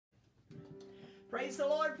Praise the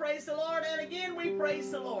Lord, and again we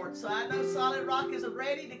praise the Lord. So I know Solid Rock is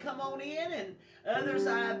ready to come on in, and others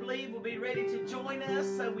I believe will be ready to join us.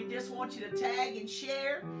 So we just want you to tag and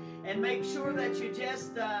share and make sure that you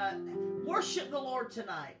just worship the Lord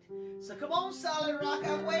tonight. So come on, Solid Rock,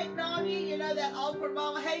 I'm waiting on you. You know that awkward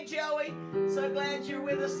mama. Hey, Joey, so glad you're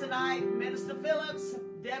with us tonight. Minister Phillips,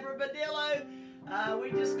 Deborah Badillo,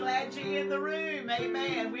 we're just glad you're in the room.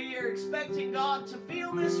 Amen. We are expecting God to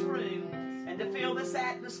fill this room and to fill this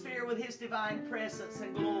atmosphere with His divine presence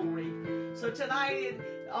and glory. So tonight,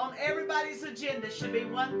 on everybody's agenda should be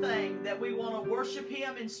one thing, that we want to worship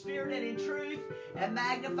Him in spirit and in truth and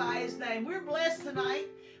magnify His name. We're blessed tonight.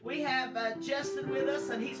 We have Justin with us,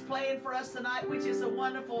 and he's playing for us tonight, which is a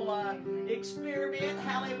wonderful experiment.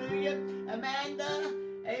 Hallelujah. Amanda,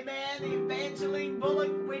 amen. Evangeline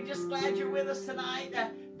Bullock, we're just glad you're with us tonight.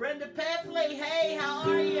 Brenda Peffley, hey, how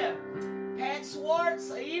are you? Pat Swartz,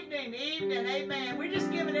 evening, amen. We're just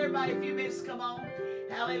giving everybody a few minutes to come on.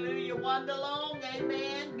 Hallelujah. Wanda Long,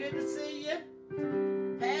 amen. Good to see you.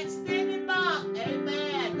 Pat Stendenbach,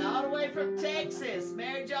 amen. All the way from Texas.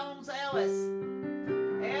 Mary Jones Ellis,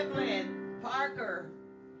 Evelyn Parker,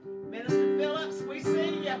 Minister Phillips, we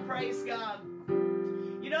see you. Praise God.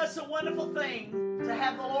 You know, it's a wonderful thing to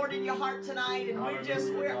have the Lord in your heart tonight, and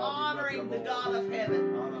we're honoring the God of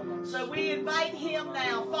heaven. So we invite Him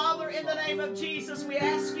now. Father, in the name of Jesus, we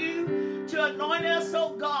ask you to anoint us,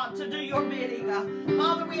 oh God, to do your bidding.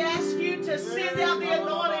 Father, we ask you to send out the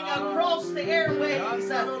anointing across the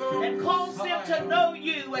airways and cause them to know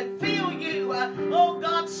you and feel you. Oh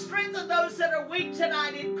God, strengthen those that are weak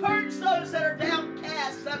tonight. Encourage those that are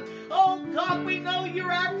downcast. Oh God, we know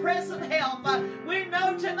you're our present help. We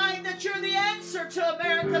know tonight that you're the answer to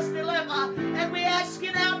America's dilemma. And we ask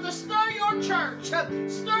you now to stir your church,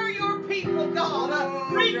 stir your people, God.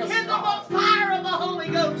 Rekindle the fire of the Holy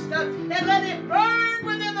Ghost and let it burn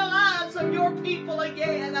within the lives of your people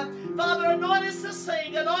again. Father, anoint us to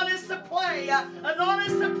sing, anoint us to play, anoint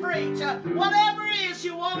us to preach. Whatever it is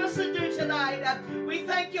you want us to do tonight, we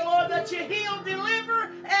thank you, Lord, that you heal, deliver,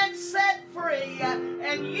 and set free.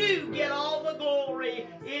 And you get all the glory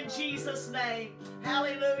in Jesus' name.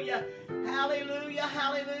 Hallelujah. Hallelujah.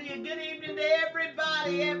 Hallelujah. Good evening to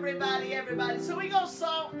everybody. So we're going to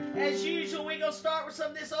song, as usual, we're going to start with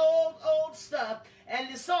some of this old stuff.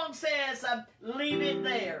 And the song says, leave it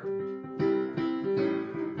there.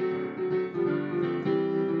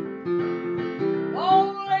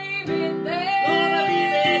 Oh, leave it there.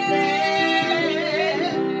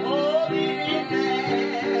 Oh, leave it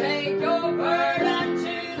there. Take your burden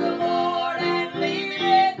to the Lord and leave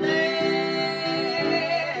it there.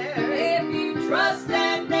 If you trust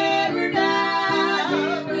and never doubt, He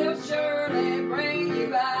will surely bring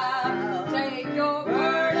you out. Take your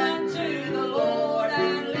burden to the Lord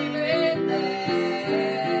and leave it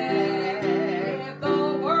there.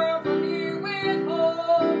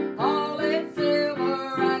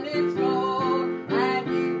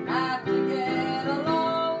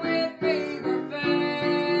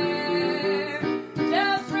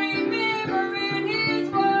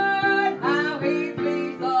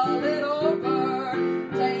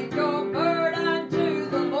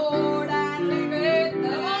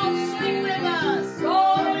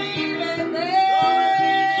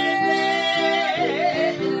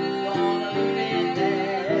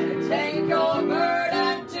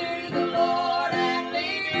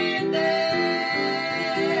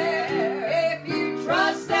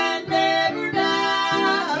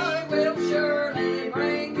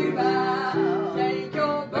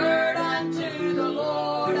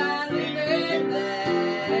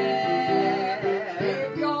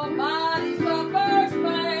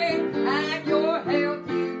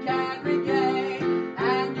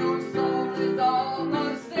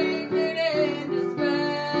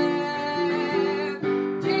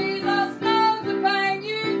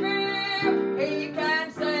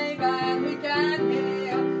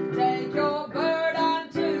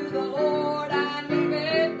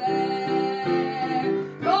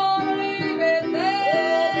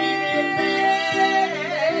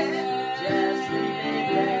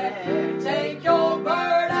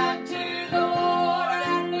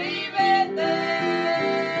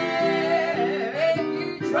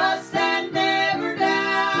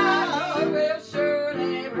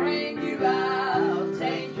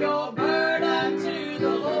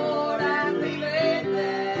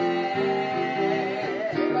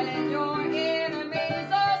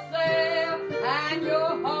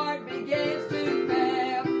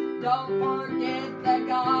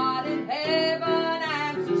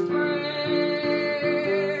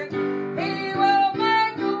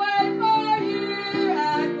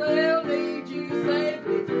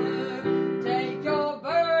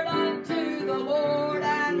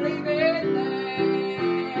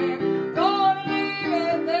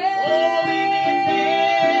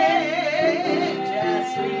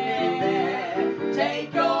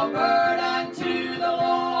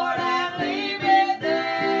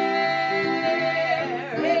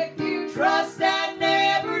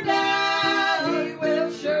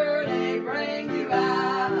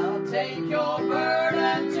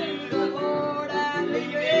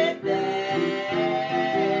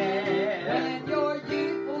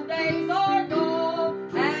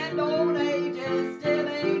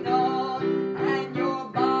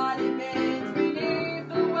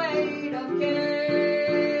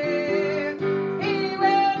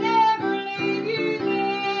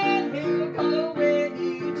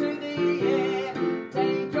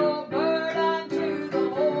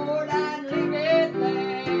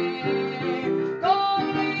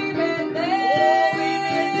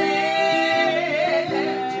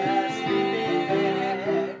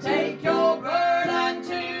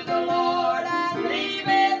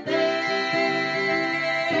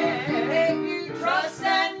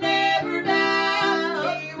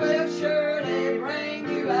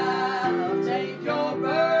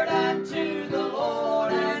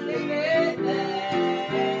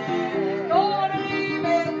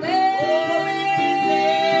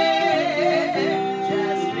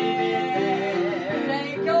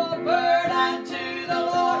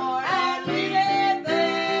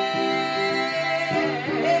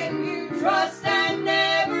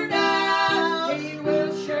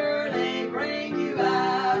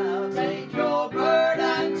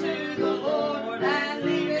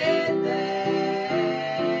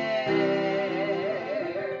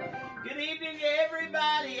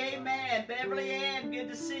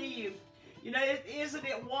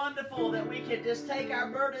 just take our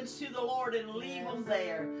burdens to the Lord and leave them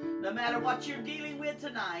there. No matter what you're dealing with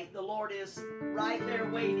tonight, the Lord is right there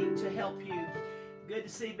waiting to help you. Good to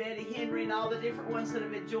see Betty Henry and all the different ones that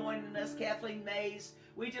have been joining us. Kathleen Mays,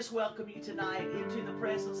 we just welcome you tonight into the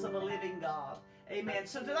presence of a living God. Amen.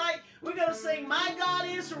 So tonight we're going to sing My God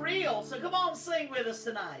is Real. So come on, sing with us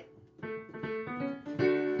tonight.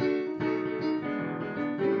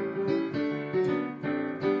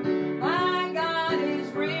 My God is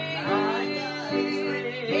real. My God is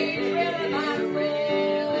real. He's real in my soul.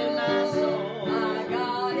 Real in my soul. My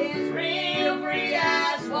God is real, free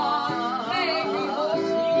as one. Make me whole. He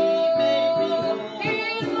made me whole.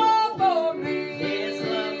 His love for me. His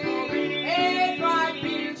love for me is like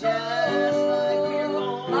pure just like pure gold.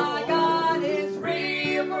 gold. My God is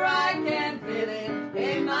real, for I can feel it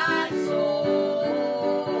in my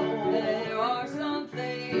soul. There are some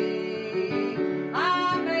things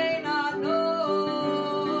I may not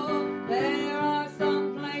know. There are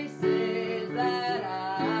some places that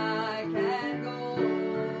I can go.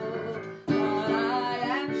 But I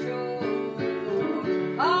am sure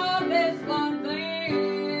of this one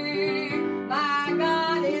thing. My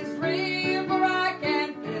God is real, for I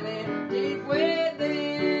can feel it deep within.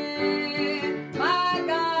 My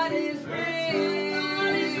God is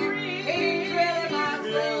real. He's real in my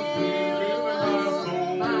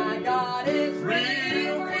soul. My God is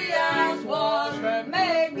real, free as wash that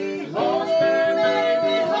made me whole. His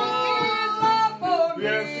love for me.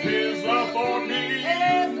 Yes, His love for me.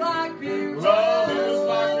 Is like pure Love is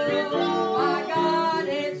like pure gold. My God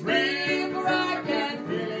is real, for I can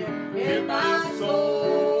feel it in my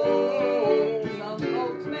soul. Some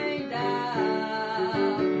folks may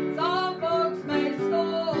doubt, some folks may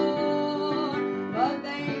scorn, but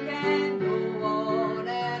they can go on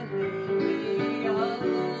and leave me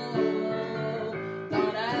alone.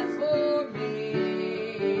 But as for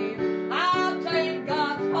me, I'll take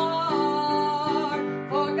God's part,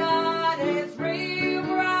 for God is real,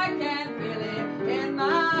 for I can feel it in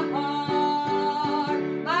my heart.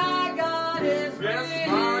 My God is real. Yes,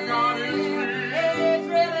 my God is real. He's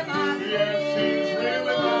real in my soul. Yes, He's real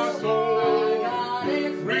in my soul. My God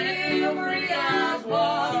is real, free as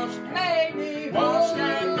washed, made me whole. Washed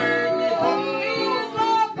and made me whole. His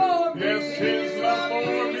love for me. Yes, His love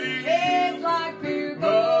for me. Is like pure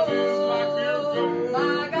Love is gold. like pure gold.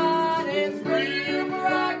 My God is real, for I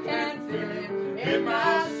can feel it in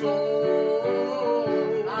my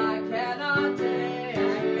soul. I cannot tell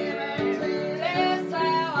just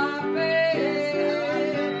how I feel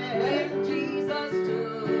when Jesus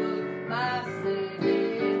took my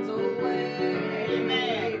sins away.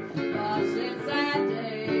 Amen. But since that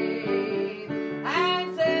day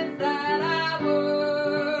and since that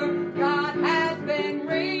hour, God has been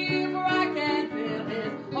real, for I can feel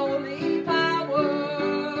His holy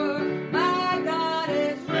power. My God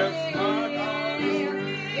is real. Yes, my God is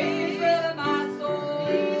real. He's real in my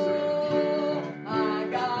soul. My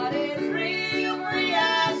God is real, free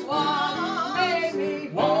as one. Made me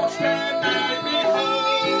Washed and made me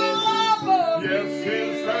whole. His love for me. Yes,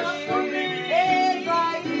 His love for me. Is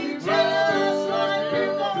like pure Just like pure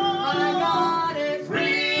gold. gold. My God is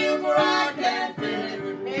real, for I can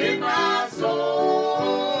feel it in my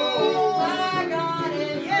soul. My God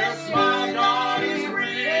is Yes, real. my God is real.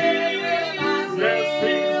 Yes,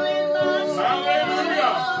 He's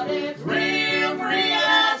hallelujah. Real, free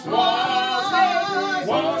as washed.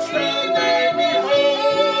 Washed and made me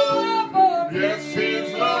whole. Yes,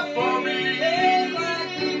 His love for me.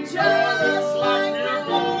 Just like pure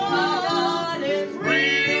gold.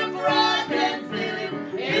 Real, for I can feel it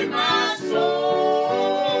in my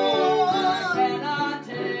soul. I cannot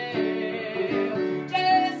tell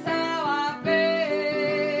just how I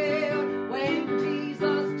felt when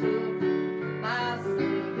Jesus took my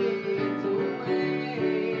sins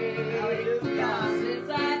away. Hallelujah. Since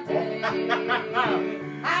that day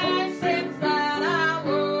and since that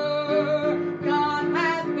hour, God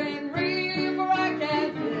has been real, for I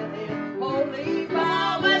can feel His holy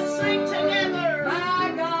power. Let's sing together.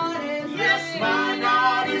 My God is real. Yes, my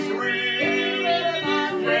God is real.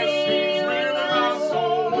 Yes, He's real in my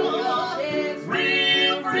soul. God is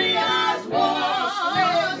Real, free as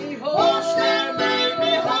washed. Washed and made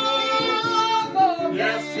me whole.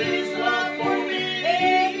 Yes, His love for me.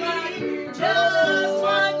 Just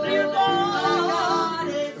like pure gold.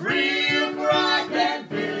 Real, for I can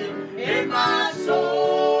feel it in my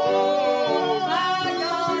soul.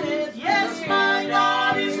 Yes, my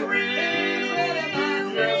God is real.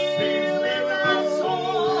 Yes, He's real in my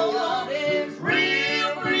soul. Real,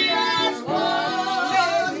 free as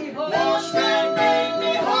washed. Washed and made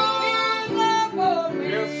me whole.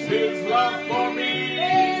 Yes, His love for me.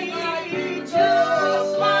 Just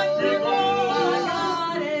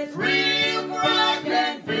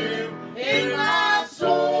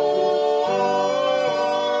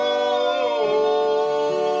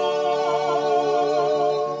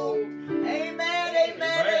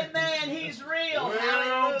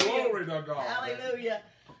to God. Hallelujah.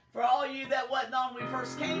 For all you that wasn't on when we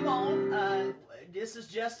first came on, this is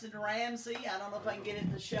Justin Ramsey. I don't know if I can get it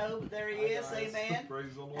in the show, but there he is. Amen.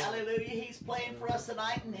 Praise the Lord. Hallelujah. He's playing for us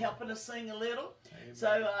tonight and helping us sing a little. Amen.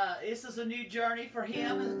 So this is a new journey for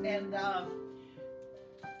him, and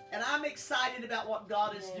I'm excited about what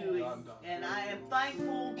God is doing. And I am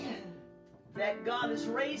thankful that God is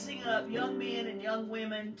raising up young men and young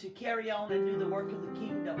women to carry on and do the work of the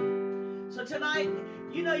kingdom. So tonight,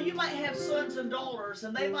 you know, you might have sons and daughters,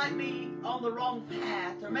 and they might be on the wrong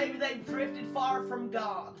path, or maybe they've drifted far from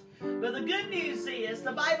God. But the good news is,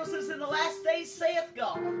 the Bible says, in the last days saith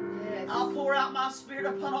God, yes, I'll pour out my spirit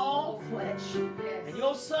upon all flesh, yes, and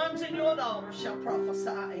your sons and your daughters shall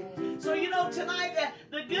prophesy. Yes. So, you know, tonight,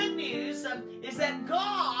 the good news is that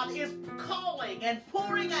God is calling and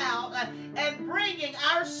pouring out and bringing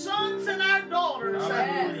our sons and our daughters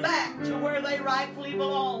back to where they rightfully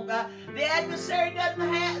belong. The adversary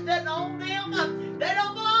doesn't own them. They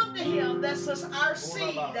don't belong to him. This is our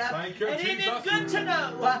seed. And it is good to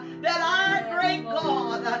know that our great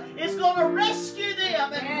God is going to rescue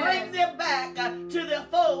them and bring them back to the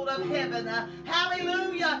fold of heaven.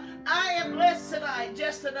 Hallelujah. I am blessed tonight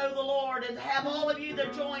just to know the Lord and have all of you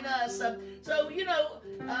that join us. So, you know,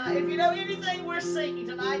 if you know anything we're singing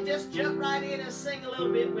tonight, just jump right in and sing a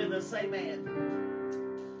little bit with us. Amen.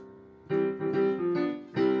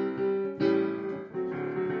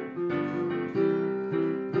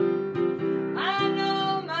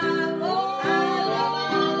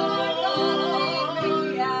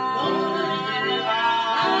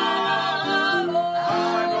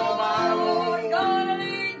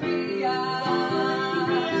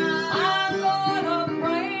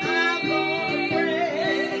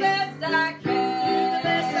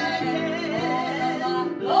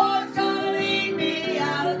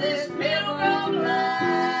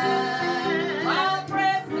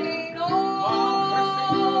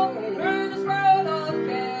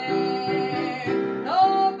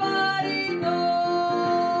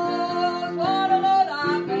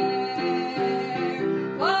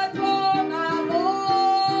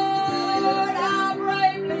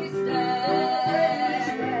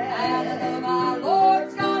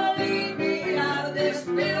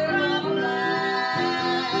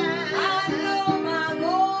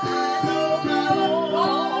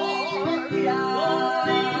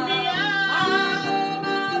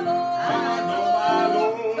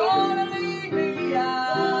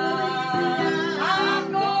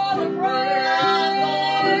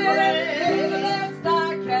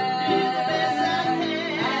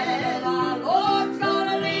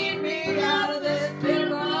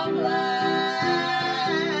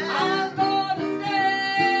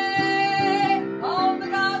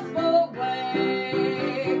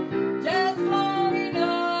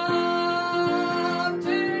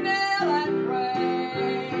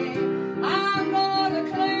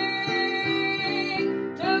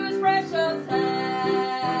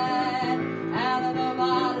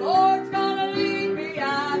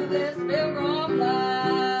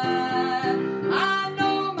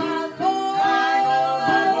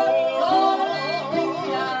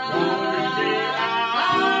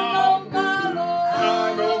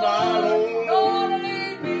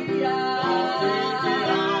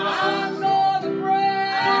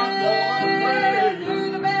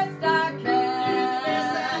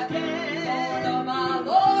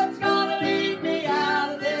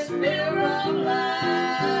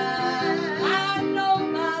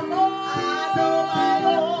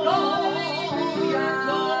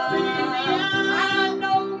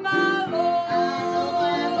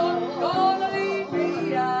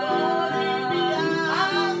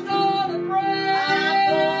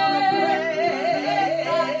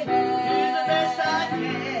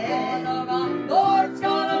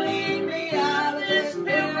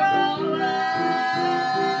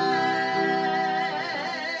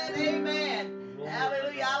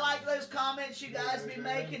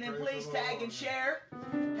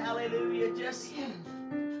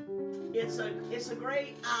 It's a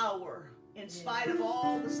great hour in spite of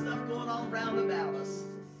all the stuff going on round about us.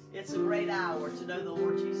 It's a great hour to know the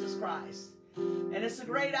Lord Jesus Christ. And it's a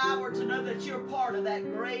great hour to know that you're part of that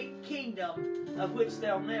great kingdom of which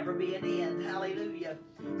there'll never be an end. Hallelujah.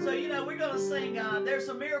 So, you know, we're going to sing, There's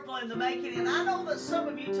a Miracle in the Making. And I know that some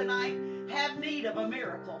of you tonight have need of a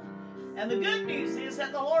miracle. And the good news is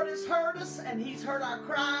that the Lord has heard us, and He's heard our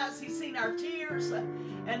cries. He's seen our tears.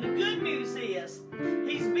 And the good news is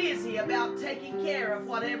He's busy about taking care of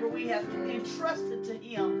whatever we have entrusted to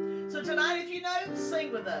Him. So tonight, if you know,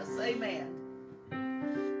 sing with us. Amen.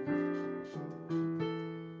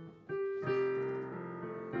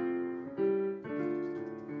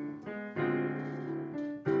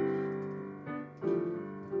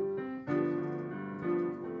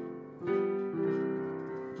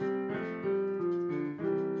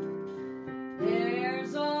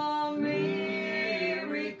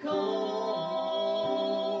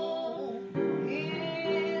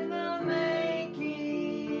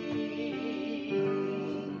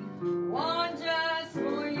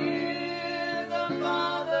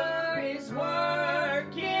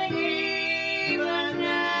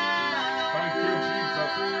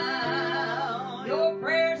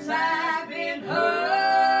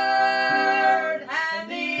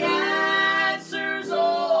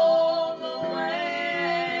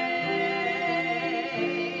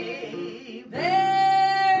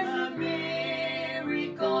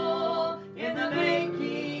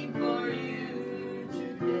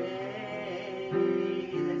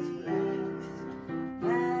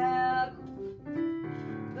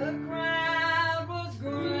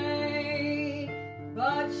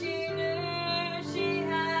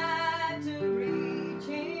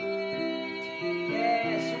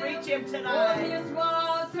 Him For tonight. this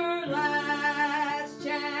was her last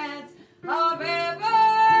chance of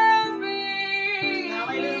ever being.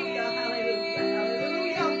 Hallelujah,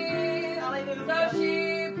 hallelujah, hallelujah, hallelujah. So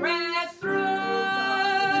she pressed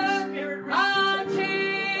through Spirit, reach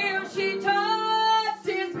until she touched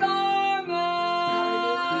His garment.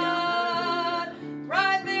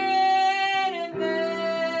 Right then and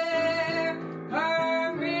there,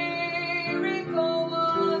 her miracle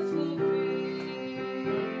was fulfilled.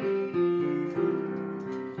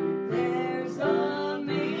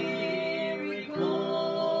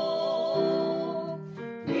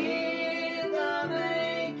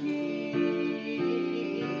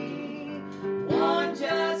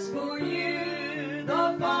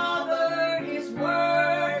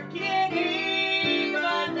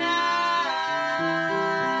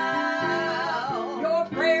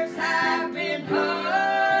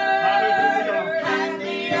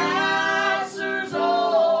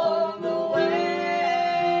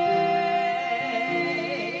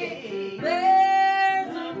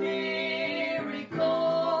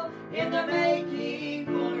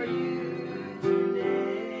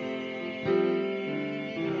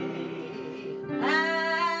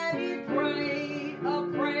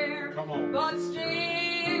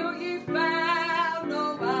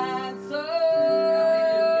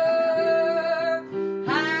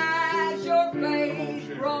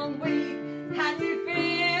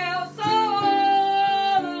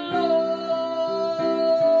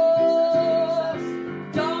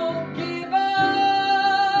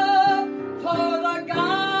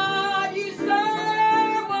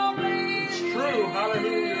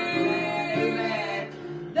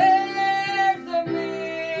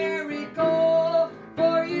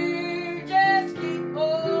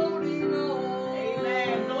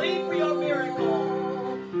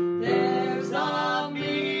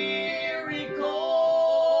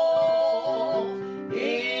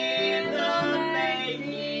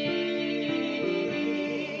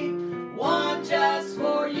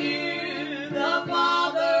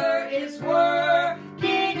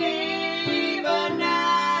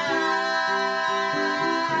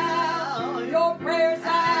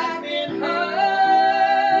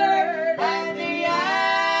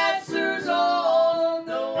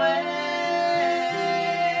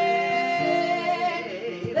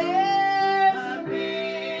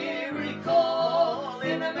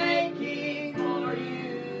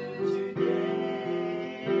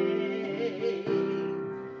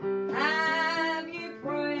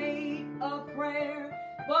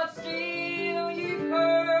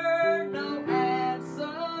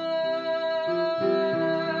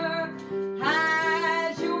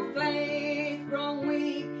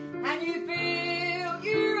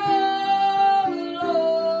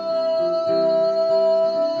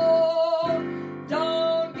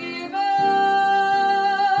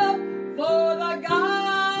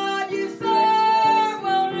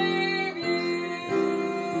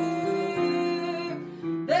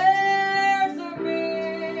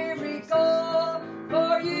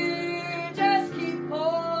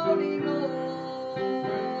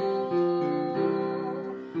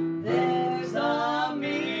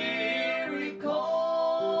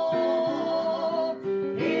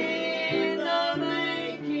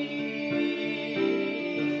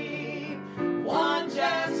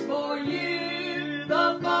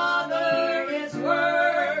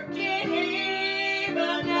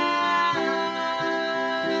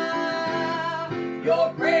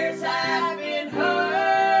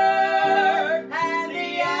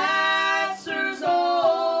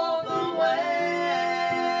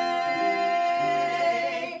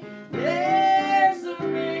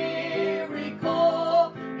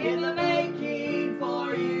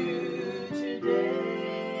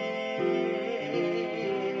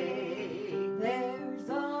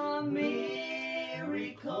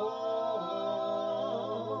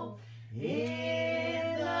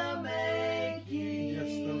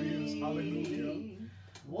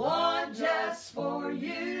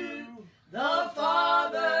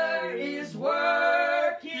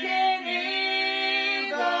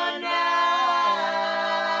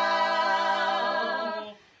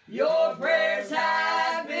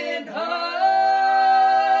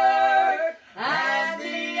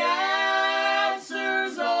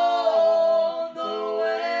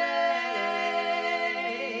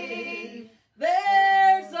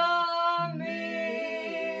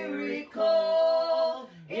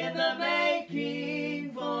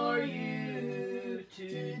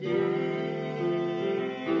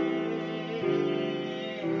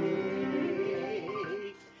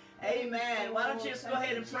 don't you just go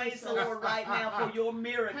ahead and praise the Lord right now for your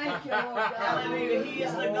miracle. Thank you, Lord God. Hallelujah. He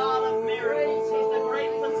is the God of miracles. He's the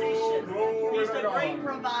great physician. He's the great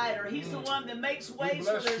provider. He's the one that makes ways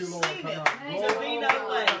where there seemeth to be no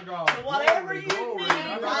way. So whatever you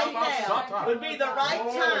need right now would be the right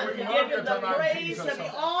time to give Him the praise and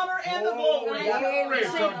the honor and the glory. You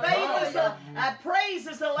see, praise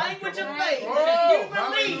is the language of faith. If you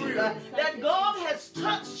believe that God has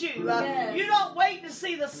touched you, you don't wait to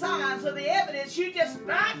see the signs or the evidence. You just,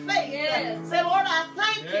 by faith, say, Lord, I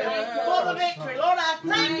thank you for the victory. Lord, I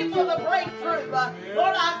thank you for the breakthrough.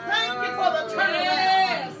 Lord, I thank you for the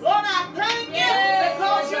turnaround. Lord, I thank you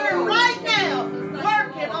because you're right now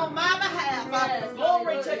working on my behalf.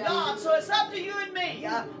 Glory to God. So it's up to you and me.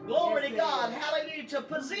 Glory to God. Hallelujah. To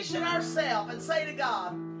position ourselves and say to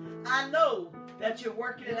God, I know that you're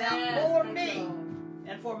working it out for me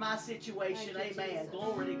and for my situation. Amen.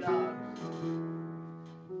 Glory to God.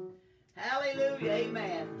 Hallelujah.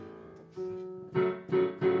 Amen.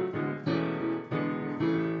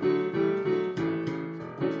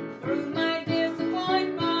 Through my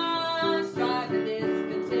disappointment, strife and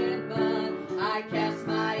discontentment, I cast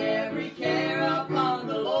my every care upon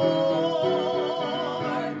the Lord.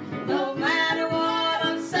 No matter what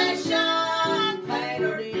obsession, pain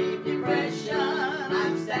or deep depression,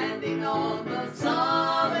 I'm standing on the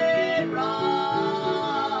solid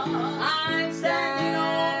rock. I'm standing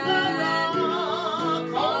on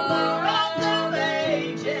the rock of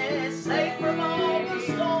ages, safe from all the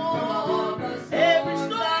storm. Every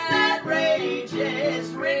storm that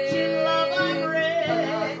rages, rich in love I'm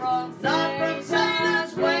rich, not from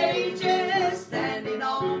Satan's wages, standing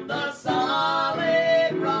on the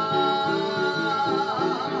solid rock.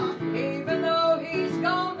 Even though he's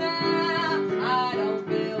gone now, I don't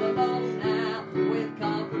feel alone now. With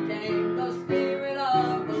comfort came the Spirit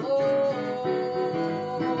of the Lord.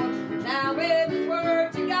 Now with His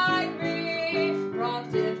word to guide me,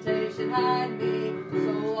 from temptation hide me.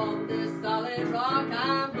 So on this solid rock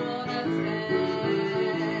I'm gonna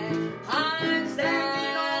stand. I'm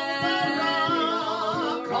standing on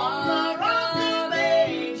the rock of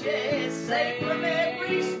ages, safe from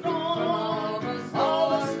every storm. All the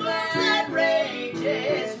storms that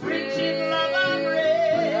rages, rich in love I'm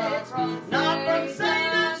rich, not from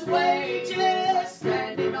Satan's wages,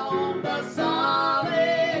 standing on the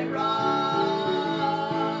solid rock.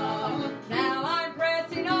 Now I'm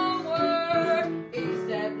pressing onward, each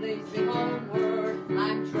step leads me homeward.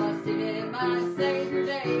 I'm trusting in my Savior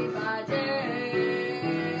day by day.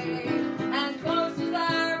 And close is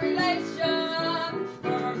our relation,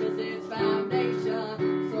 firm is its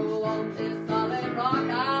foundation. So on this solid rock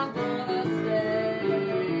I'm gonna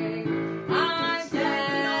stay. I'm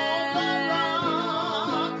standing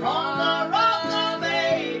on the rock of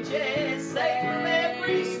ages, safe from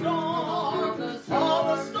every storm. All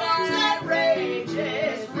the storms that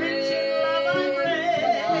rages, rich in love I'm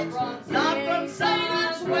rich, not from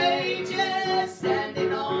Satan's wages,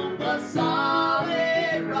 standing on the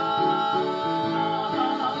solid rock.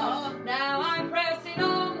 Now I'm pressing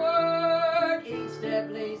onward, each step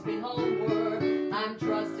leads me homeward. I'm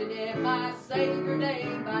trusting in my Savior day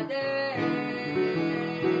by day.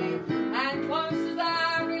 And close is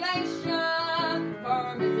our relation,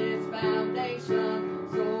 firm is its foundation.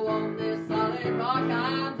 So on this solid rock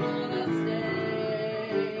I'm gonna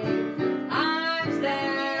stay. I'm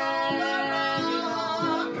standing on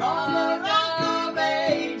the rock of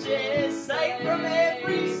ages, safe from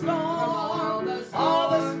every storm. All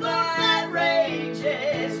the storms that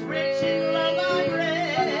rages, rich in love I'm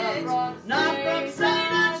rich, not from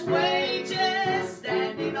Satan's wages,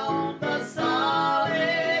 standing on the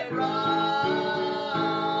solid rock.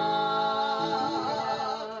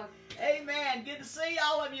 Amen. Good to see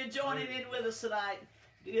all of you joining in with us tonight.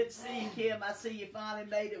 Good to see you, Kim. I see you finally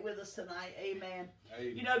made it with us tonight. Amen.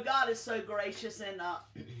 You know, God is so gracious, and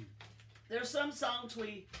there's some songs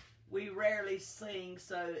we rarely sing,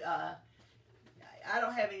 so I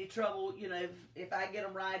don't have any trouble. You know, if I get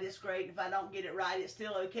them right, it's great. If I don't get it right, it's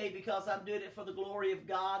still okay because I'm doing it for the glory of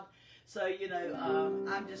God. So, you know,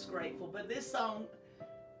 I'm just grateful. But this song,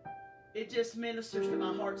 it just ministers to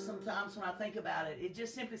my heart sometimes when I think about it. It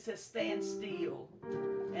just simply says, stand still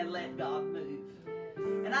and let God move.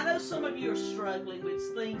 And I know some of you are struggling with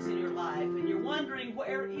things in your life, and you're wondering,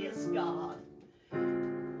 where is God?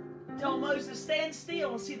 Told Moses, stand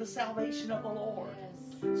still and see the salvation of the Lord.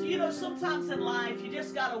 So, you know, sometimes in life, you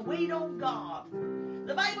just got to wait on God.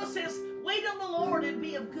 The Bible says, wait on the Lord and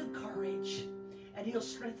be of good courage, and He'll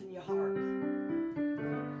strengthen your heart.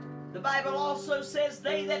 The Bible also says,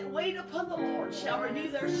 they that wait upon the Lord shall renew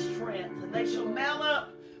their strength, and they shall mount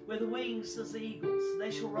up with wings as eagles.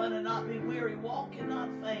 They shall run and not be weary, walk and not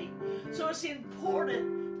faint. So it's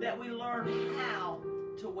important that we learn how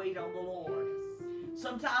to wait on the Lord.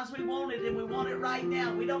 Sometimes we want it and we want it right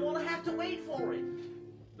now. We don't want to have to wait for it.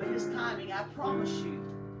 But His timing, I promise you,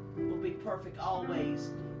 will be perfect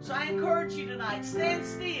always. So I encourage you tonight, stand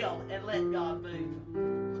still and let God move.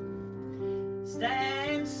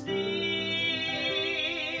 Stand still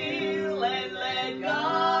and let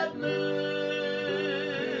God move.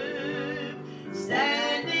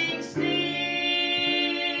 Standing still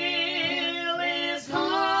is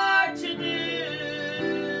hard to do.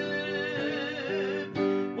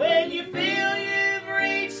 When you feel you've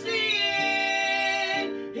reached the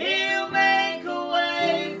end, He'll make a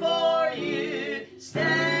way for you.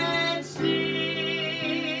 Stand still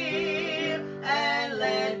and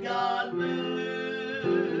let God move.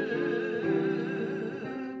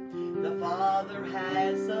 The Father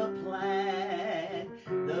has a plan,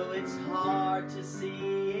 though it's hard to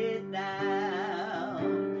see it now.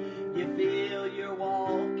 You feel you're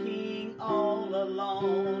walking all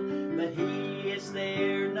alone, but He is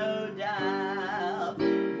there, no doubt.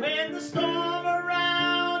 When the storm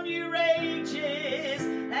around you rages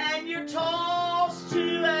and you're tossed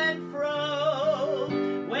to and fro,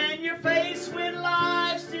 when you're faced with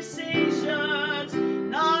life's decisions,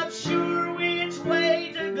 not sure which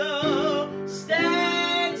way to go,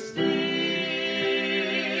 stand still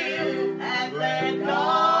and let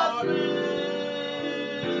God move.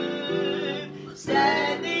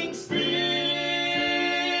 Standing still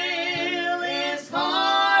is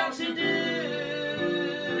hard to do.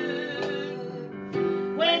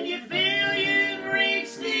 When you feel you've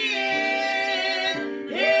reached the end,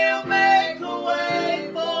 He'll make a way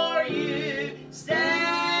for you.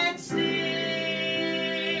 Stand still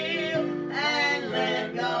and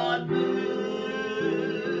let God move.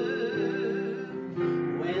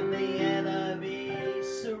 When the enemy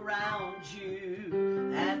surrounds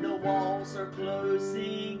you and the walls are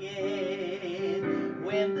closing in,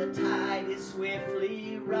 when the tide is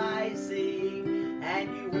swiftly rising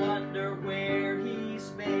and you wonder where He's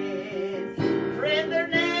been, friend, there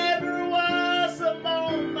never was a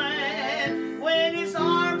moment when His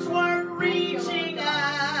arms weren't reaching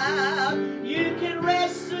out. You can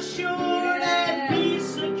rest assured and be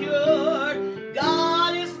secured.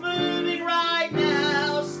 God is moving right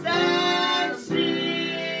now. Stand still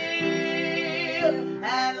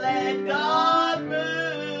and let God move.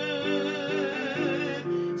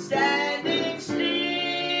 Standing still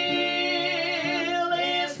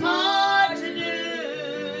is hard to do.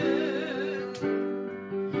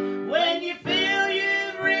 When you feel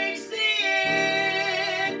you've reached the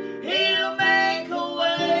end, He'll make a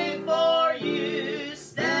way for you.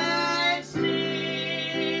 Stand still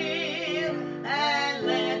and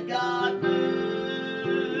let God move.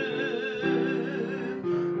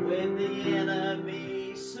 When the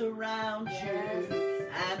enemy surrounds you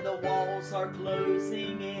and the walls are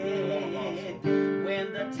closing in,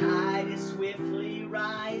 when the tide is swiftly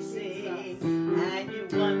rising and you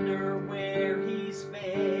wonder where He's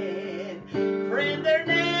been, friend, there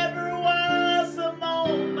never was a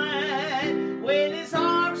moment when His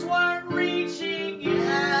arms weren't reaching you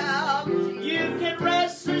out. You can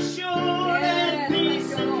rest assured and be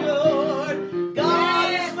secured.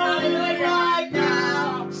 God is moving right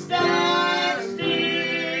now. Stand still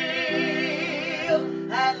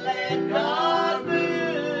and let God move.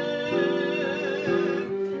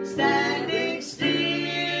 Standing still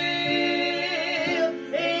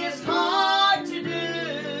is hard to do.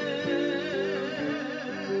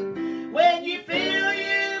 When you feel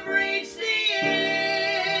you've reached the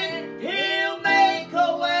end, He'll make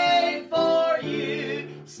a way for you.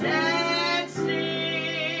 Stand still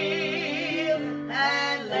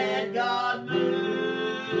and let God move.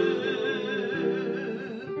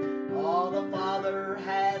 Oh, the Father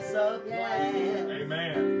has a plan.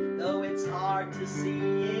 Amen. Though it's hard to see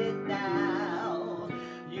it now,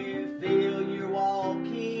 you feel you're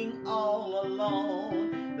walking all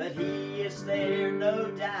alone, but He is there,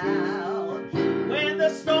 no doubt. When the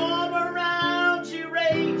storm around you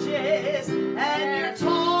rages and you're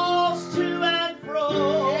tossed to and fro,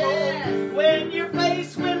 when you're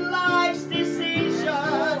faced with life's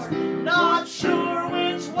decisions, not sure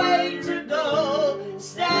which way to go,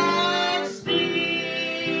 stand still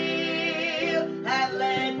and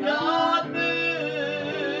let God move.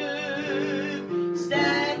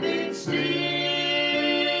 Standing still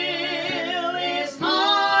is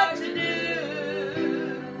hard to do.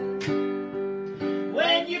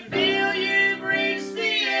 When you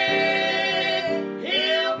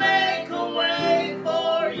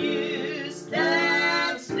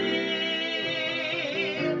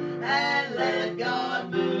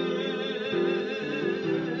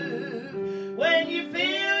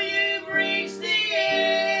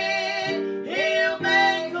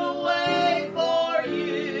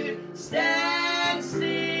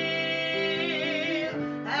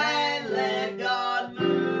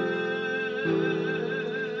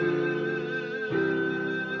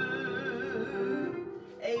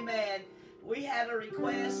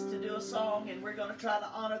we're going to try to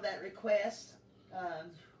honor that request.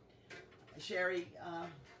 Sherry,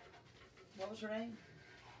 what was her name?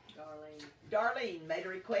 Darlene made a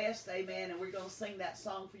request, amen, and we're going to sing that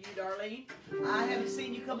song for you, Darlene. I haven't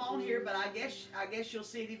seen you come on here, but I guess you'll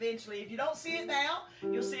see it eventually. If you don't see it now,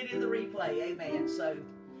 you'll see it in the replay, amen. So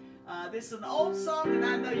this is an old song, and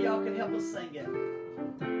I know y'all can help us sing it.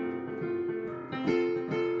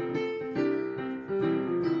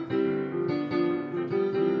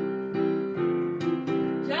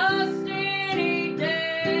 Just any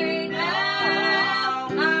day now,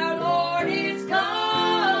 our Lord is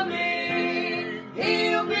coming.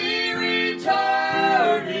 He'll be returning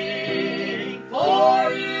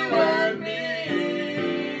for you and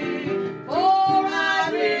me. For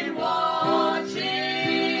I've been watching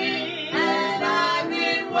and I've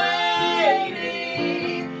been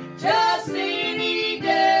waiting. Just any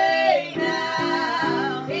day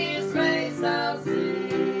now, His face I'll see.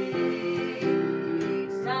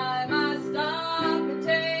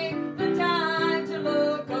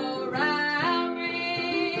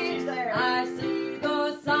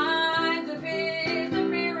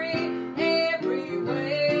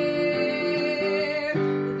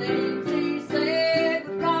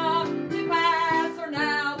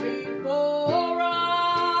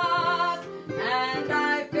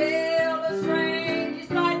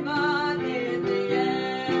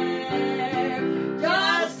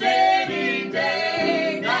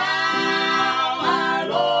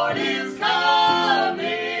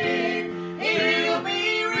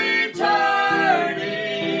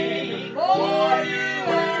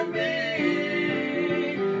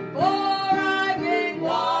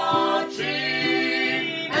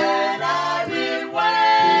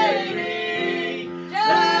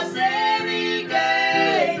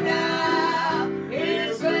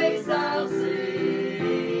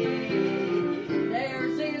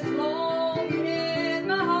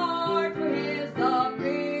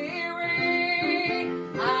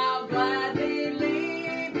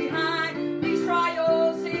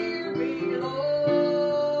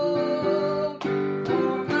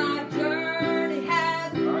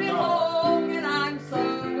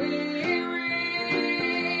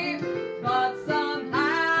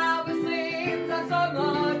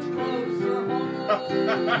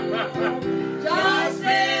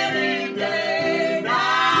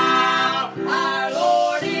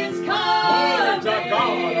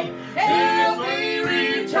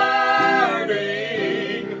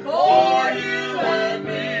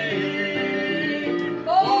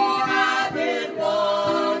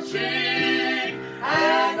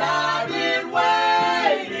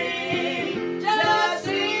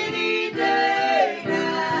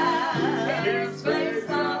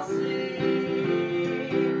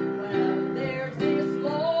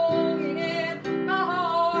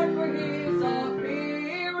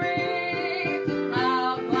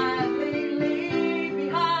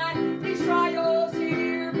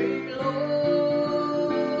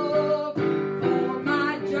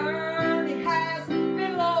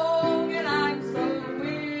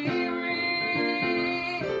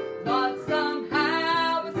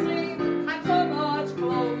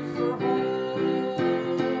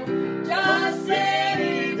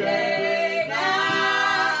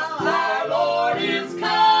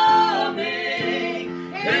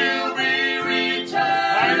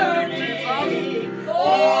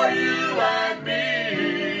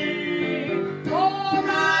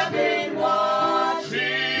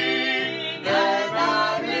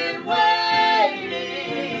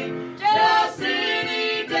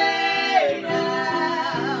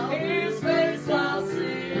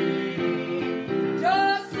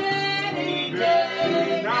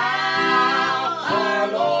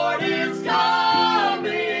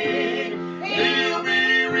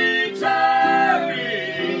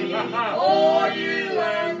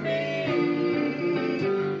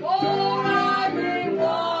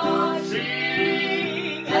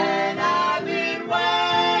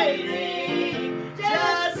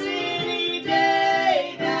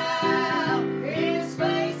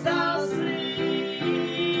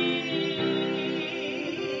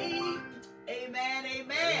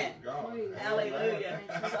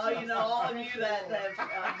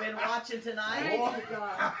 Been watching tonight.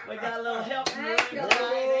 We got a little help from the room tonight.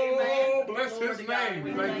 Amen. Bless His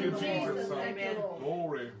name. Thank you, Jesus. Amen.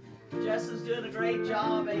 Glory. Justin's doing a great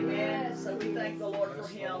job. Amen. So we thank the Lord for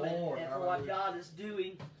him and for what God is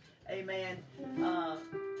doing. Amen.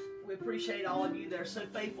 We appreciate all of you that are so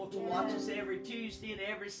faithful to watch us every Tuesday and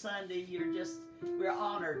every Sunday. We're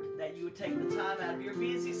honored that you would take the time out of your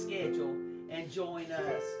busy schedule and join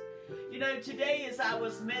us. You know, today as I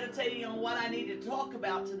was meditating on what I needed to talk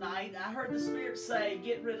about tonight, I heard the Spirit say,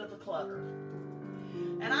 get rid of the clutter.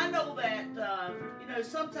 And I know that, you know,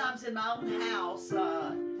 sometimes in my own house,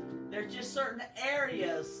 there's just certain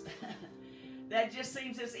areas that just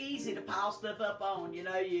seems it's easy to pile stuff up on. You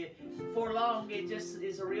know, before long, it just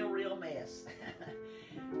is a real mess.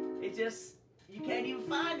 It just, you can't even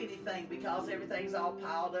find anything because everything's all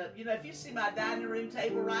piled up. You know, if you see my dining room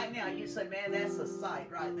table right now, you say, man, that's a sight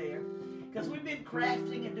right there. Because we've been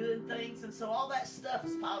crafting and doing things, and so all that stuff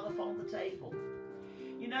is piled up on the table.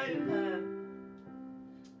 You know,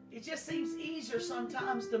 it just seems easier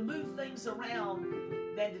sometimes to move things around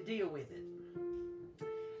than to deal with it.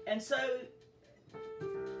 And so,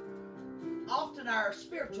 often our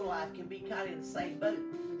spiritual life can be kind of in the same boat.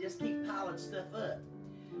 We just keep piling stuff up.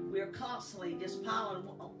 We are constantly just piling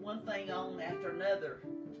one thing on after another,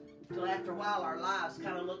 until after a while our lives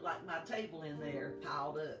kind of look like my table in there,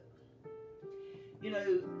 piled up. You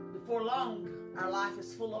know, before long, our life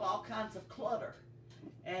is full of all kinds of clutter.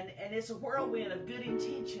 And it's a whirlwind of good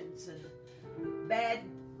intentions and bad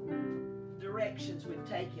directions we've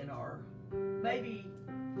taken, or maybe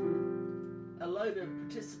a load of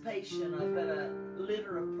participation, but a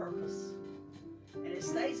litter of purpose. And it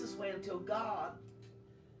stays this way until God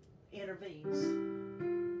intervenes.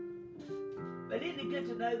 But isn't it good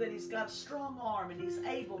to know that He's got a strong arm and He's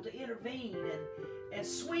able to intervene and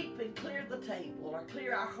sweep and clear the table, or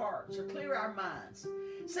clear our hearts, or clear our minds.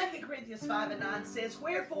 2 Corinthians 5:9 says,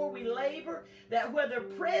 wherefore we labor, that whether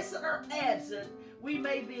present or absent, we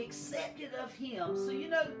may be accepted of Him. So you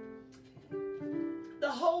know, the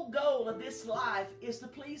whole goal of this life is to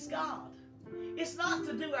please God. It's not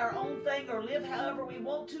to do our own thing or live however we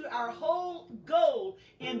want to. Our whole goal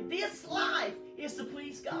in this life is to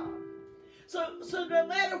please God. So no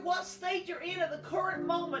matter what state you're in at the current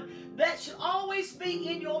moment, that should always be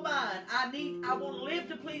in your mind. I want to live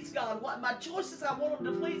to please God. What my choices, I want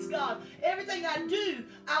them to please God. Everything I do,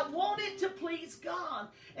 I want it to please God.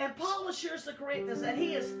 And Paul assures the Corinthians that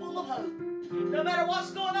he is full of hope. No matter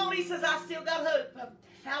what's going on, he says, I still got hope.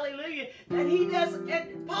 Hallelujah. And he does,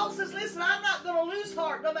 and Paul says, listen, I'm not going to lose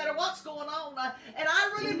heart no matter what's going on. And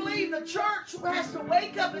I really believe the church has to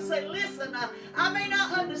wake up and say, listen, I may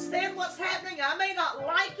not understand what's happening. I may not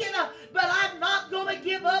like it, but I'm not going to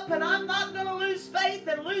give up, and I'm not going to lose faith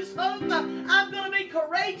and lose hope. I'm going to be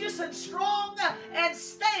courageous and strong and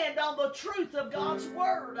stand on the truth of God's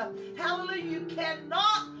word. Hallelujah. You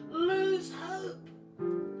cannot lose hope.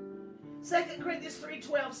 2 Corinthians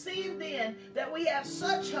 3:12, seeing then that we have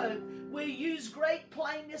such hope, we use great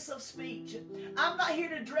plainness of speech. I'm not here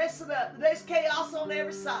to dress it up. There's chaos on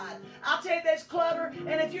every side. I'll tell you, there's clutter,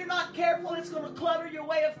 and if you're not careful, it's going to clutter your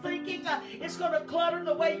way of thinking. It's going to clutter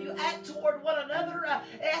the way you act toward one another.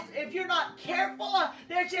 If you're not careful,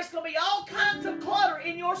 there's just going to be all kinds of clutter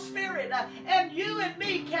in your spirit, and you and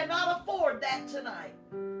me cannot afford that tonight.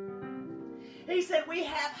 He said, we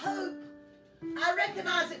have hope. I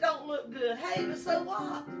recognize it don't look good. Hey, but so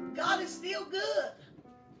what? God is still good.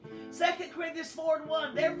 2 Corinthians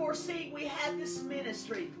 4:1, therefore seeing we have this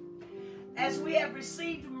ministry, as we have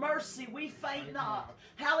received mercy, we faint not.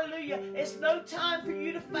 Hallelujah. It's no time for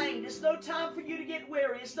you to faint. It's no time for you to get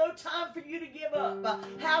weary. It's no time for you to give up.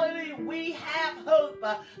 Hallelujah. We have hope.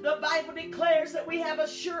 The Bible declares that we have a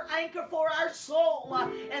sure anchor for our soul,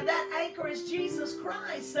 and that anchor is Jesus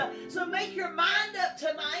Christ. So make your mind up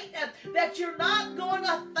tonight that you're not going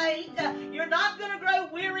to faint. You're not going to grow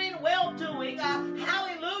weary in well-doing.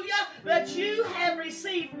 Hallelujah. But you have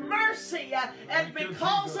received mercy, and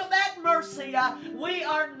because of that mercy, we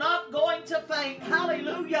are not going to faint.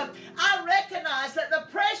 Hallelujah. I recognize that the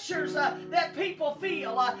pressures that people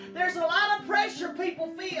feel, there's a lot of pressure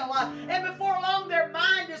people feel, and before long their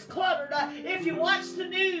mind is cluttered. If you watch the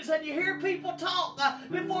news and you hear people talk,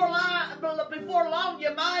 before long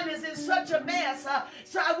your mind is in such a mess.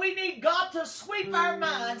 So we need God to sweep our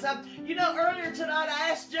minds. You know, earlier tonight I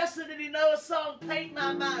asked Justin, did he know a song, Paint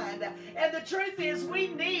My Mind? And the truth is we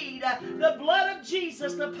need the blood of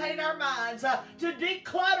Jesus to paint our minds, to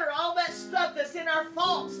declutter all that stuff that's in our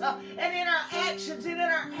thoughts and in our actions and in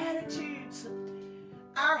our attitudes.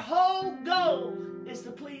 Our whole goal is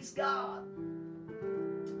to please God.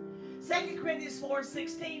 2 Corinthians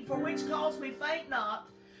 4:16, for which cause we faint not,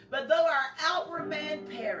 but though our outward man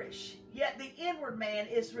perish, yet the inward man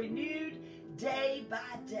is renewed day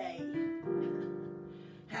by day.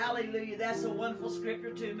 Hallelujah. That's a wonderful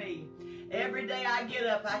scripture to me. Every day I get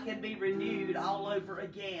up, I can be renewed all over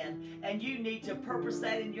again. And you need to purpose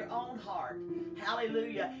that in your own heart.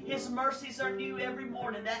 Hallelujah. His mercies are new every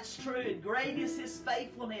morning. That's true. And great is His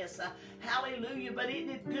faithfulness. Hallelujah. But isn't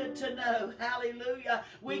it good to know, hallelujah,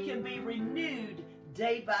 we can be renewed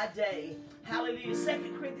day by day. Hallelujah.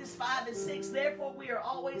 2 Corinthians 5 and 6. Therefore we are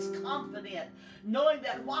always confident, knowing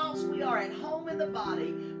that whilst we are at home in the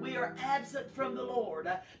body, we are absent from the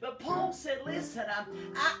Lord. But Paul said, listen,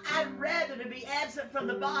 I'd rather to be absent from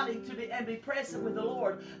the body and be present with the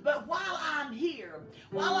Lord. But while I'm here,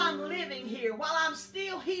 while I'm living here, while I'm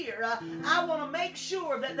still here, I want to make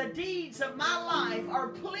sure that the deeds of my life are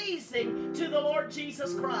pleasing to the Lord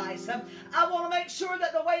Jesus Christ. I want to make sure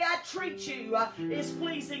that the way I treat you is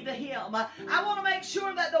pleasing to Him. I want to make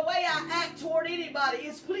sure that the way I act toward anybody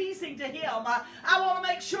is pleasing to Him. I want to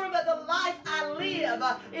make sure that the life I live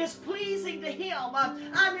is pleasing to Him.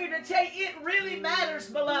 I'm here to tell you, it really matters,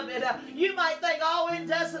 beloved. You might think, oh, it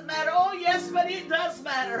doesn't matter. Oh, yes, but it does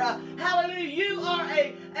matter. Hallelujah. You are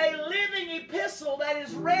a living epistle that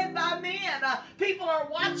is read by men. People are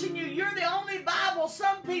watching you. You're the only Bible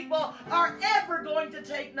some people are ever going to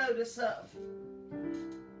take notice of.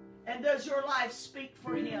 And does your life speak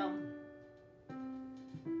for Him?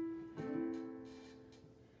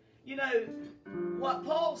 You know, what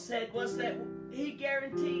Paul said was that he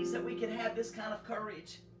guarantees that we can have this kind of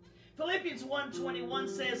courage. Philippians 1:21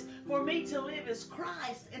 says, for me to live is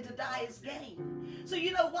Christ and to die is gain. So,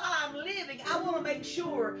 you know, while I'm living, I want to make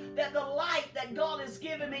sure that the light that God has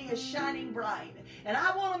given me is shining bright. And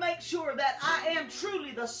I want to make sure that I am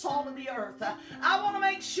truly the salt of the earth. I want to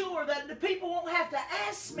make sure that the people won't have to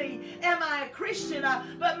ask me, am I a Christian?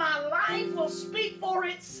 But my life will speak for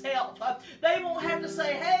itself. They won't have to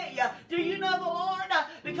say, hey, do you know the Lord?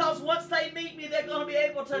 Because once they meet me, they're going to be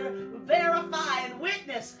able to verify and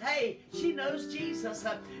witness, hey, she knows Jesus.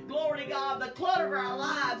 Glory to God. The clutter of our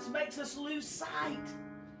lives makes us lose sight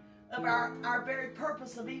of our very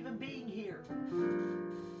purpose of even being here.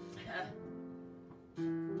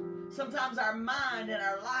 Sometimes our mind and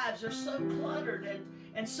our lives are so cluttered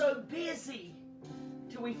and so busy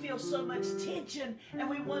till we feel so much tension and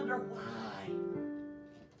we wonder why.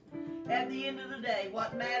 At the end of the day,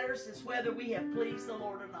 what matters is whether we have pleased the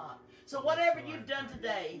Lord or not. So whatever you've done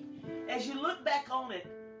today, as you look back on it,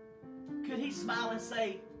 could He smile and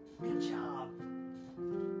say, good job.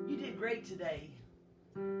 You did great today.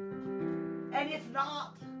 And if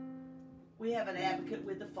not, we have an advocate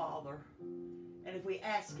with the Father. And if we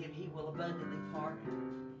ask Him, He will abundantly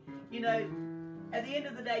pardon. You know, at the end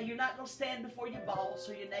of the day, you're not going to stand before your boss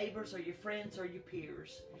or your neighbors or your friends or your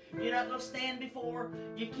peers. You're not going to stand before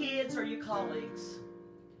your kids or your colleagues.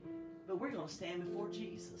 But we're going to stand before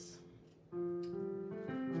Jesus.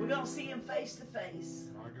 We're going to see Him face to face.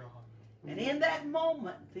 And in that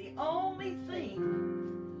moment, the only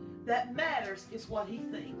thing that matters is what He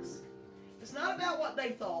thinks. It's not about what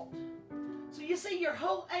they thought. So you see, your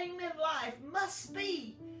whole aim in life must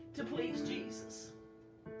be to please Jesus.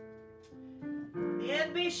 The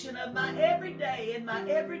ambition of my every day and my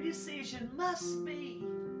every decision must be,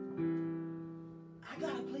 I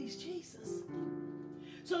got to please Jesus.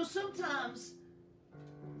 So sometimes,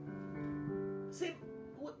 see,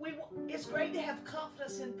 it's great to have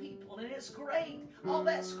confidence in people, and it's great. All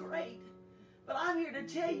that's great. But I'm here to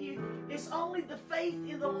tell you, it's only the faith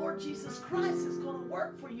in the Lord Jesus Christ that's going to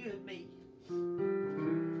work for you and me.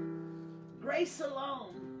 Grace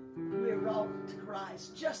alone, we're brought to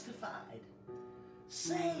Christ, justified,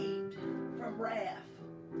 saved from wrath,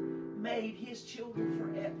 made His children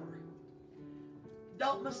forever.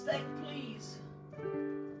 Don't mistake please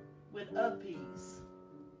with appease.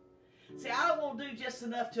 See, I don't want to do just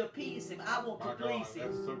enough to appease Him. I want to please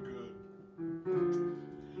Him. That's so good.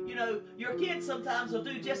 You know, your kids sometimes will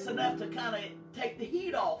do just enough to kind of take the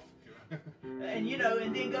heat off. And, you know,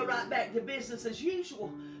 and then go right back to business as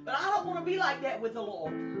usual. But I don't want to be like that with the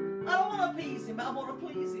Lord. I don't want to appease Him. I want to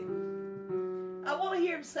please Him. I want to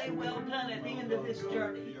hear Him say, well done at the end of this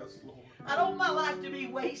journey. Yes, Lord. I don't want my life to be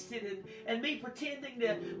wasted and me pretending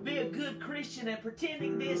to be a good Christian and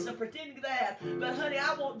pretending this and pretending that. But honey,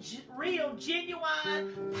 I want real,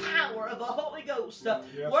 genuine power of the Holy Ghost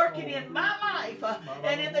working in my life.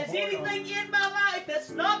 And if there's anything in my life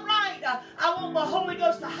that's not right, I want the Holy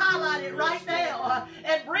Ghost to highlight it right now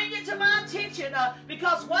and bring it to my attention.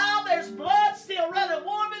 Because while there's blood still running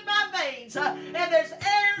warm in my veins and there's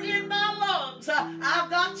air in my lungs,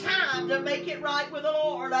 I've got time to make it right with the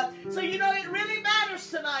Lord. So you know, it really matters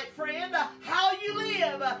tonight, friend, how you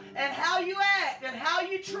live and how you act and how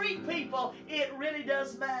you treat people. It really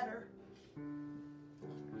does matter.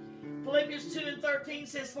 Philippians 2:13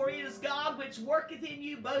 says, "For it is God which worketh in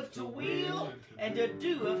you both to will and to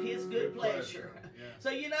do of his good pleasure." So,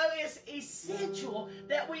 you know, it's essential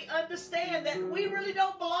that we understand that we really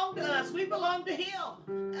don't belong to us. We belong to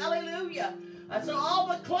him. Hallelujah. And so all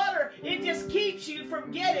the clutter, it just keeps you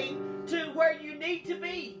from getting to where you need to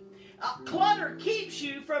be. Clutter keeps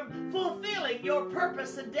you from fulfilling your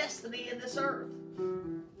purpose and destiny in this earth.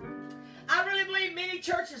 I really believe many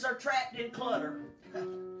churches are trapped in clutter.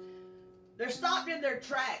 They're stopped in their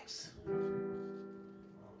tracks.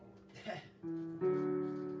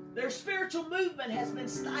 Their spiritual movement has been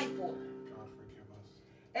stifled. God forgive us.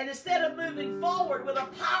 And instead of moving forward with a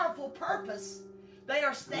powerful purpose, they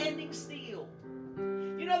are standing still.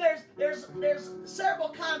 You know, there's several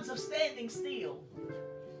kinds of standing still.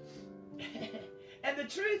 And the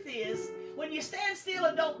truth is, when you stand still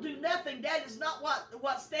and don't do nothing, that is not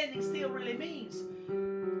what standing still really means.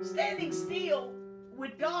 Standing still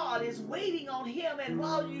with God is waiting on him, and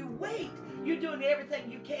while you wait, you're doing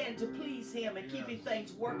everything you can to please him and keeping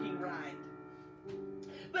things working right.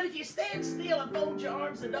 But if you stand still and fold your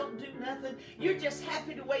arms and don't do nothing, you're just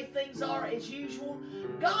happy the way things are as usual.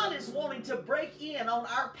 God is wanting to break in on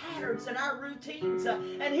our patterns and our routines,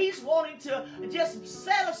 and he's wanting to just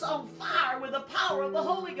set us on fire with the power of the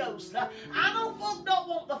Holy Ghost. I know folk don't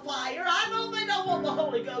want the fire. I know they don't want the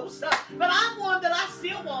Holy Ghost, but I'm one that I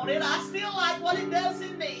still want it. I still like what it does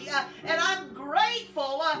in me, and I'm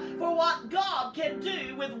grateful for what God can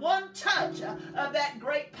do with one touch of that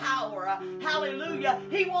great power. Hallelujah.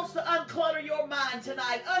 He wants to unclutter your mind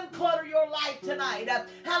tonight, unclutter your life tonight.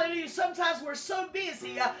 Hallelujah. Sometimes we're so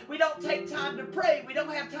busy, we don't take time to pray. We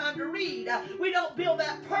don't have time to read. We don't build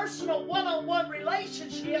that personal one-on-one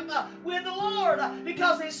relationship with the Lord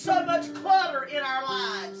because there's so much clutter in our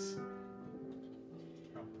lives.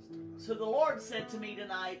 So the Lord said to me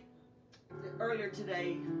tonight, earlier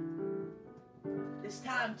today, it's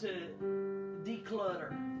time to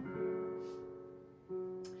declutter.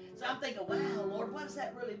 So I'm thinking, wow, Lord, what does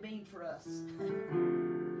that really mean for us?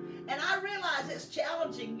 And I realize it's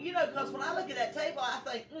challenging, you know, because when I look at that table, I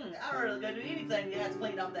think, I don't really go do anything. You have to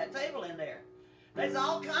clean up that table in there. There's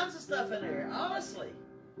all kinds of stuff in there, honestly.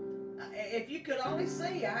 If you could only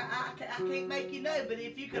see, I can't make you know, but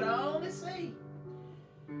if you could only see.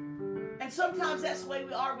 And sometimes that's the way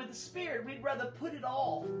we are with the Spirit. We'd rather put it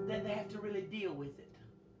off than to have to really deal with it.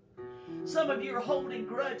 Some of you are holding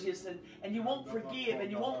grudges and you won't forgive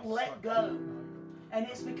and you won't let go. And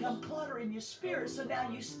it's become clutter in your spirit. So now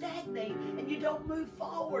you stagnate and you don't move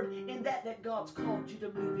forward in that God's called you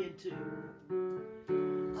to move into.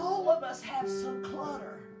 All of us have some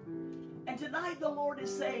clutter. And tonight the Lord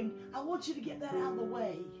is saying, I want you to get that out of the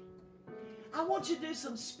way. I want you to do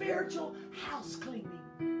some spiritual house cleaning.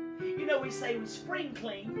 You know, we say we spring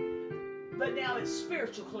clean, but now it's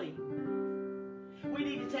spiritual clean. We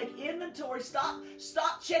need to take inventory, stop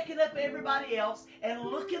checking up everybody else, and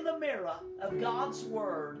look in the mirror of God's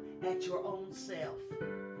Word at your own self.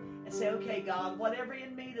 And say, okay, God, whatever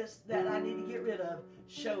in me that I need to get rid of,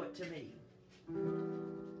 show it to me.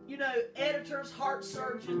 You know, editors, heart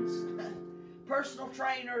surgeons, personal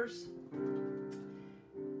trainers,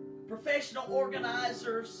 professional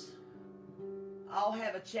organizers, all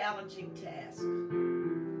have a challenging task.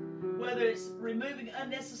 Whether it's removing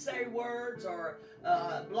unnecessary words or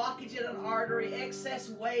blockage in an artery, excess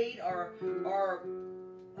weight, or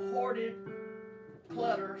hoarded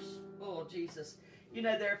clutters. Oh, Jesus. You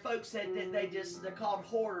know, there are folks that they're called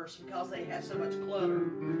hoarders because they have so much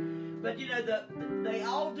clutter. But, you know, they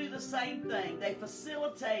all do the same thing. They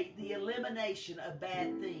facilitate the elimination of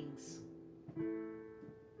bad things.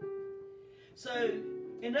 So,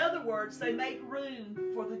 in other words, they make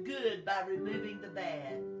room for the good by removing the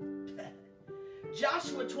bad.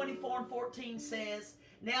 Joshua 24:14 says,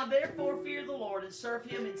 Now therefore fear the Lord and serve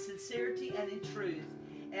him in sincerity and in truth,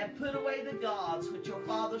 and put away the gods which your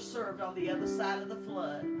fathers served on the other side of the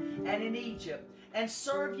flood and in Egypt, and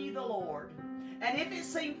serve ye the Lord. And if it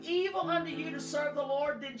seem evil unto you to serve the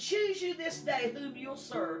Lord, then choose you this day whom you'll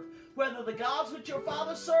serve, whether the gods which your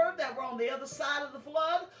fathers served that were on the other side of the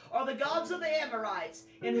flood, or the gods of the Amorites,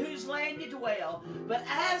 in whose land you dwell. But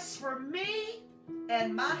as for me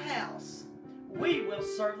and my house, we will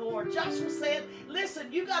serve the Lord. Joshua said,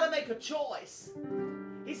 listen, you got to make a choice.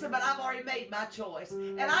 He said, but I've already made my choice.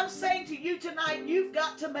 And I'm saying to you tonight, you've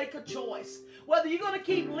got to make a choice. Whether you're going to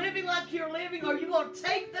keep living like you're living, or you're going to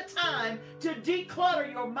take the time to declutter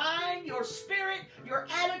your mind, your spirit, your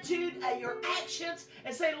attitude, and your actions,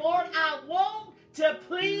 and say, Lord, I want to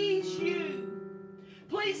please you.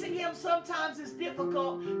 Pleasing Him sometimes is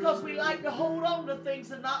difficult because we like to hold on to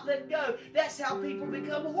things and not let go. That's how people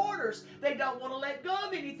become hoarders. They don't want to let go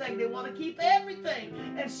of anything. They want to keep everything.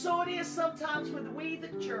 And so it is sometimes with we, the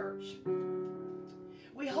church.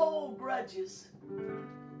 We hold grudges.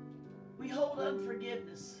 We hold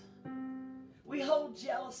unforgiveness. We hold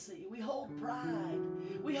jealousy. We hold pride.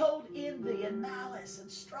 We hold envy and malice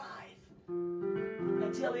and strife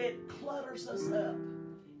until it clutters us up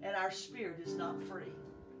and our spirit is not free.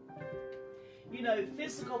 You know,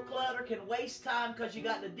 physical clutter can waste time because you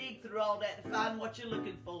got to dig through all that to find what you're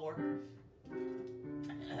looking for.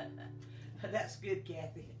 That's good,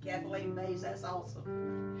 Kathy. Kathleen Mays, that's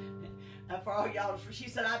awesome. And for all y'all, she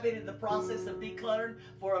said, I've been in the process of decluttering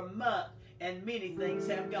for a month and many things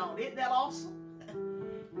have gone. Isn't that awesome?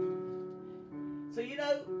 So, you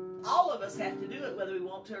know, all of us have to do it whether we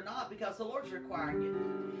want to or not because the Lord's requiring it.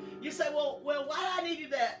 You say, well, why do I need to do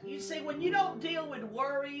that? You see, when you don't deal with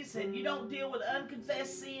worries and you don't deal with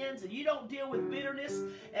unconfessed sins and you don't deal with bitterness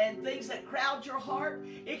and things that crowd your heart,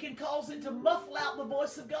 it can cause it to muffle out the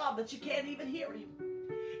voice of God that you can't even hear Him.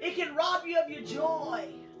 It can rob you of your joy.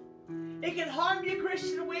 It can harm your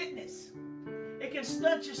Christian witness. It can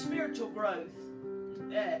stunt your spiritual growth.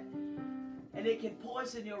 And it can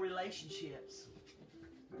poison your relationships.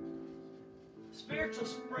 Spiritual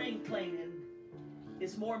spring cleaning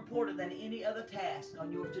is more important than any other task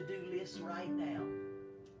on your to-do list right now.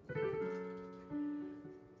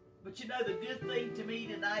 But you know, the good thing to me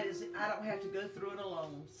tonight is I don't have to go through it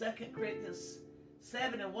alone. 2 Corinthians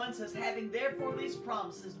 7:1 says, having therefore these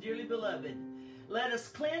promises, dearly beloved, let us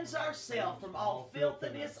cleanse ourselves from all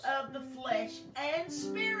filthiness of the flesh and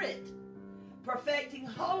spirit, perfecting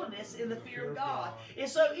holiness in the fear of God.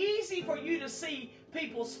 It's so easy for you to see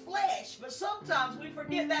people's flesh, but sometimes we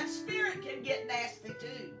forget that spirit can get nasty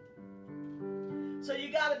too. So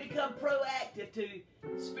you got to become proactive to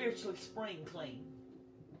spiritually spring clean.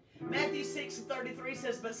 Matthew 6:33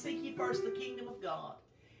 says, but seek ye first the kingdom of God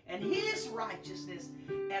and His righteousness,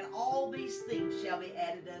 and all these things shall be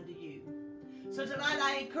added unto you. So tonight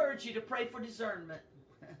I encourage you to pray for discernment.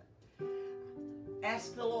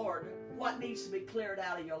 Ask the Lord what needs to be cleared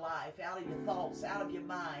out of your life, out of your thoughts, out of your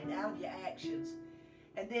mind, out of your actions.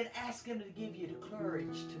 And then ask Him to give you the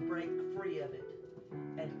courage to break free of it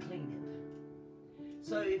and clean it.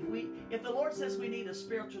 So if the Lord says we need a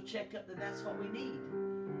spiritual checkup, then that's what we need.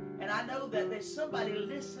 And I know that there's somebody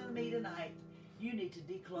listening to me tonight. You need to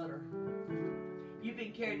declutter. You've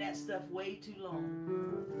been carrying that stuff way too long.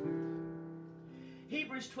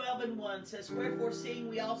 Hebrews 12:1 says, wherefore seeing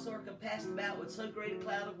we also are compassed about with so great a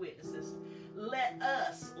cloud of witnesses, let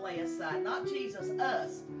us lay aside, not Jesus,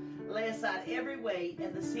 us, lay aside every weight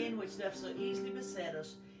and the sin which doth so easily beset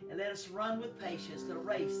us, and let us run with patience the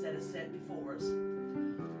race that is set before us.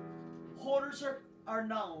 Hoarders are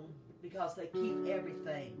known because they keep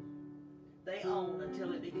everything they own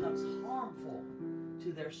until it becomes harmful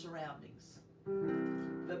to their surroundings.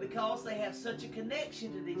 But because they have such a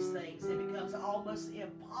connection to these things, it becomes almost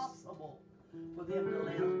impossible for them to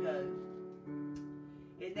let them go.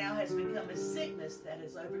 It now has become a sickness that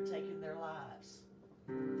has overtaken their lives.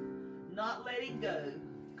 Not letting go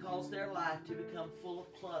caused their life to become full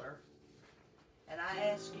of clutter. And I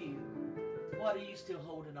ask you, what are you still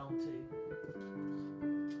holding on to?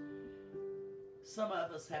 Some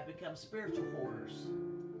of us have become spiritual hoarders.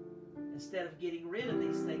 Instead of getting rid of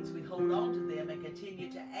these things, we hold on to them and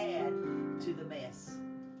continue to add to the mess.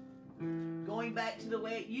 Going back to the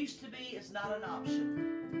way it used to be is not an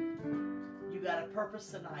option. You got a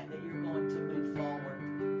purpose tonight that you're going to move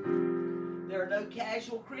forward. There are no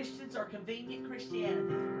casual Christians or convenient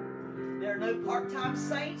Christianity. There are no part-time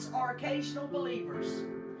saints or occasional believers.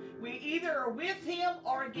 We either are with Him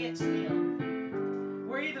or against Him.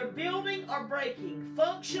 We're either building or breaking,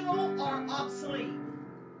 functional or obsolete.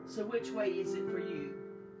 So which way is it for you?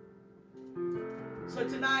 So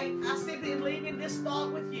tonight, I simply am leaving this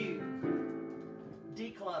thought with you.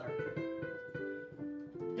 Declutter.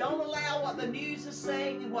 Don't allow what the news is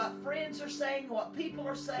saying and what friends are saying and what people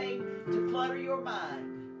are saying to clutter your mind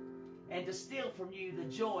and to steal from you the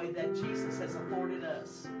joy that Jesus has afforded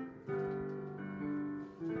us.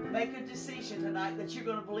 Make a decision tonight that you're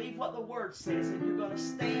going to believe what the Word says and you're going to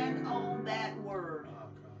stand on that Word.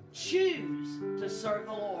 Choose to serve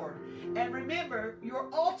the Lord. And remember, your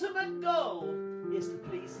ultimate goal is to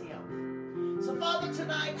please Him. So Father,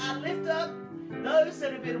 tonight I lift up those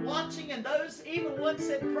that have been watching, and those, even one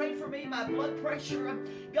said, pray for me, my blood pressure.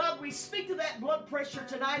 God, we speak to that blood pressure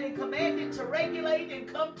tonight and command it to regulate and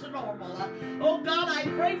come to normal. Oh God, I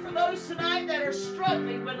pray for those tonight that are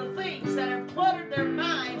struggling with the things that have cluttered their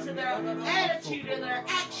minds and their attitude and their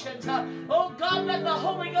actions. Oh God, let the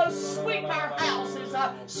Holy Ghost sweep our houses,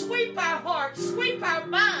 sweep our hearts, sweep our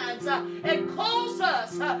minds, and cause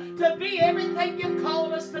us to be everything you've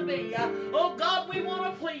called us to be. Oh God, we want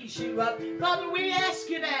to please you. Father, we ask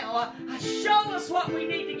you now, show us what we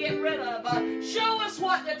need to get rid of. Show us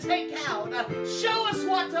what to take out. Show us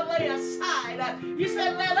what to lay aside. You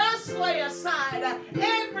said, let us lay aside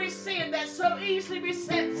every sin that so easily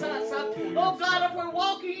besets us. Oh God, if we're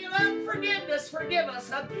walking in unforgiveness, forgive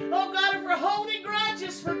us. Oh God, if we're holding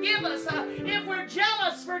grudges, forgive us. If we're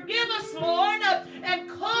jealous, forgive us, Lord, and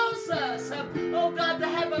cause us, oh God, to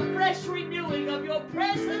have a fresh renewing of your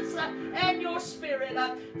presence and your spirit.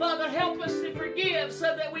 Father, help us to forgive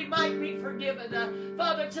so that we might be forgiven.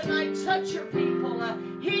 Father, tonight, touch your people.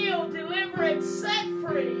 Heal, deliver, and set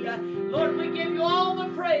free. Lord, we give you all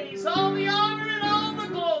the praise, all the honor, and all the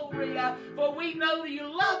glory. For we know that you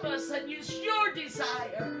love us, and it's your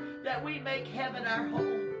desire that we make heaven our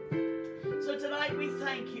home. So tonight we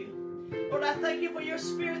thank you. Lord, I thank you for your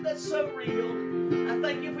spirit that's so real. I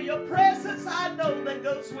thank you for your presence, I know, that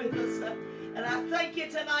goes with us. And I thank you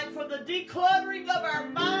tonight for the decluttering of our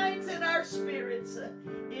minds and our spirits.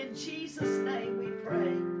 In Jesus' name we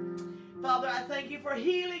pray. Father, I thank you for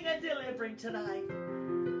healing and delivering tonight.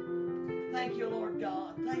 Thank you, Lord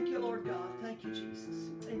God. Thank you, Lord God. Thank you,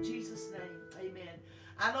 Jesus. In Jesus' name, amen.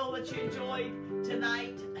 I know that you enjoyed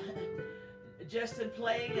tonight Justin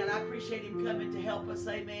playing, and I appreciate him coming to help us.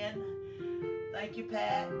 Amen. Thank you,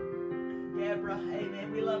 Pat, Deborah.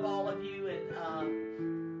 Amen. We love all of you, and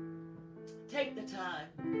take the time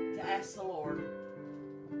to ask the Lord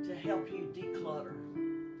to help you declutter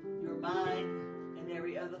your mind and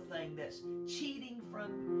every other thing that's cheating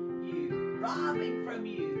from you, robbing from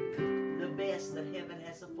you the best that heaven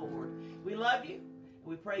has afforded. We love you.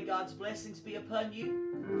 We pray God's blessings be upon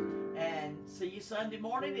you. And see you Sunday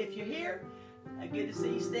morning if you're here. Good to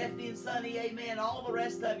see you, Stephanie and Sonny. Amen. All the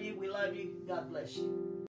rest of you, we love you. God bless you.